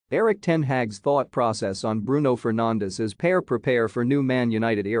Erik Ten Hag's thought process on Bruno Fernandes as pair prepare for new Man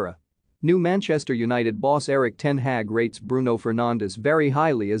United era. New Manchester United boss Erik Ten Hag rates Bruno Fernandes very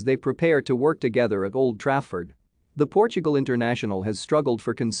highly as they prepare to work together at Old Trafford. The Portugal international has struggled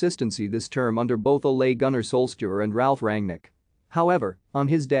for consistency this term under both Ole Gunnar Solskjaer and Ralf Rangnick. However, on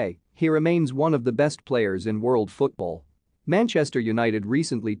his day, he remains one of the best players in world football. Manchester United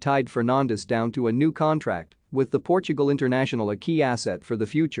recently tied Fernandes down to a new contract, with the Portugal international a key asset for the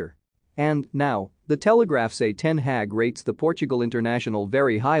future. And now, the Telegraph say Ten Hag rates the Portugal international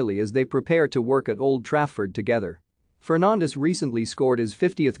very highly as they prepare to work at Old Trafford together. Fernandes recently scored his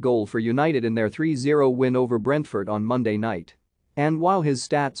 50th goal for United in their 3-0 win over Brentford on Monday night. And while his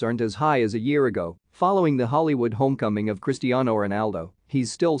stats aren't as high as a year ago, following the Hollywood homecoming of Cristiano Ronaldo,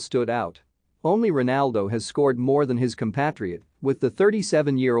 he's still stood out. Only Ronaldo has scored more than his compatriot, with the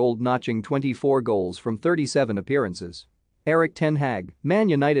 37-year-old notching 24 goals from 37 appearances. Erik Ten Hag, Man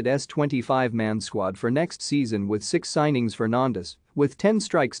United's 25-man squad for next season with 6 signings. Fernandes, with 10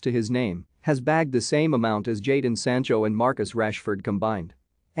 strikes to his name, has bagged the same amount as Jadon Sancho and Marcus Rashford combined.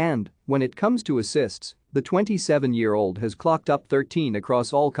 And, when it comes to assists, the 27-year-old has clocked up 13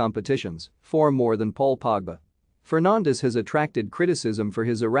 across all competitions, 4 more than Paul Pogba. Fernandes has attracted criticism for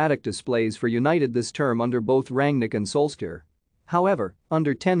his erratic displays for United this term under both Rangnick and Solskjaer. However,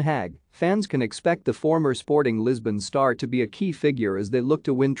 under Ten Hag, fans can expect the former Sporting Lisbon star to be a key figure as they look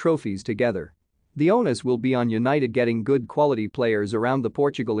to win trophies together. The onus will be on United getting good quality players around the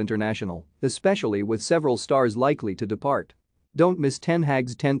Portugal international, especially with several stars likely to depart. Don't miss Ten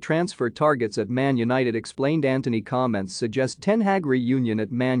Hag's 10 transfer targets at Man United explained. Anthony comments suggest Ten Hag reunion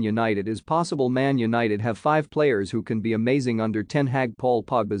at Man United is possible. Man United have 5 players who can be amazing under Ten Hag. Paul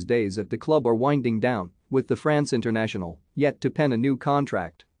Pogba's days at the club are winding down, with the France international yet to pen a new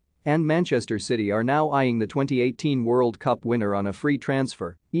contract. And Manchester City are now eyeing the 2018 World Cup winner on a free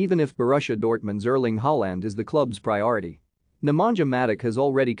transfer, even if Borussia Dortmund's Erling Haaland is the club's priority. Nemanja Matic has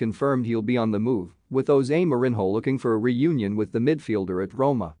already confirmed he'll be on the move, with Jose Mourinho looking for a reunion with the midfielder at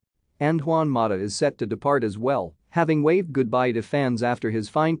Roma. And Juan Mata is set to depart as well, having waved goodbye to fans after his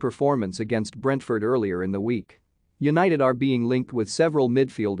fine performance against Brentford earlier in the week. United are being linked with several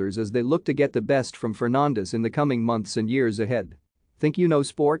midfielders as they look to get the best from Fernandes in the coming months and years ahead. Think you know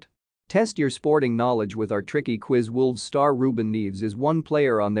sport? Test your sporting knowledge with our tricky quiz. Wolves star Ruben Neves is one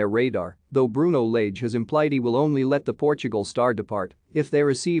player on their radar, though Bruno Lage has implied he will only let the Portugal star depart if they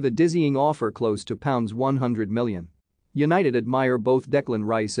receive a dizzying offer close to £100 million. United admire both Declan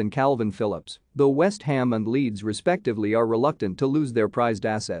Rice and Calvin Phillips, though West Ham and Leeds respectively are reluctant to lose their prized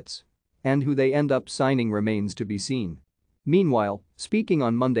assets. And who they end up signing remains to be seen. Meanwhile, speaking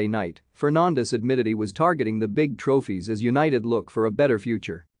on Monday night, Fernandes admitted he was targeting the big trophies as United look for a better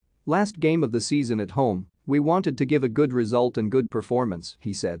future. Last game of the season at home, we wanted to give a good result and good performance,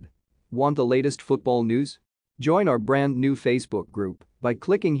 he said. Want the latest football news? Join our brand new Facebook group by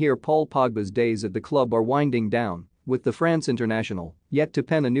clicking here. Paul Pogba's days at the club are winding down, with the France international yet to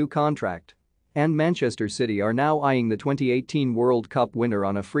pen a new contract. And Manchester City are now eyeing the 2018 World Cup winner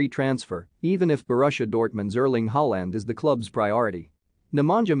on a free transfer, even if Borussia Dortmund's Erling Haaland is the club's priority.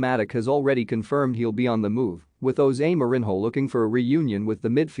 Nemanja Matic has already confirmed he'll be on the move, with Jose Mourinho looking for a reunion with the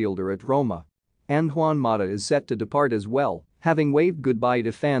midfielder at Roma. And Juan Mata is set to depart as well, having waved goodbye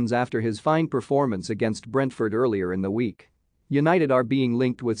to fans after his fine performance against Brentford earlier in the week. United are being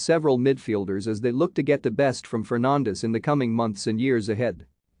linked with several midfielders as they look to get the best from Fernandes in the coming months and years ahead.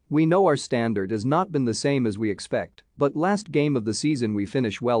 We know our standard has not been the same as we expect, but last game of the season we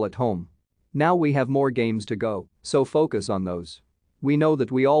finish well at home. Now we have more games to go, so focus on those. We know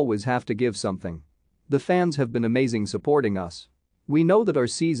that we always have to give something. The fans have been amazing supporting us. We know that our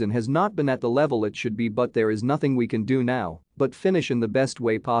season has not been at the level it should be, but there is nothing we can do now but finish in the best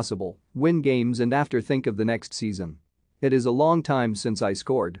way possible, win games and after think of the next season. It is a long time since I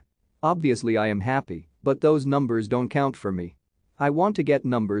scored. Obviously I am happy, but those numbers don't count for me. I want to get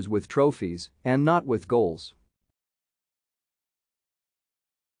numbers with trophies and not with goals.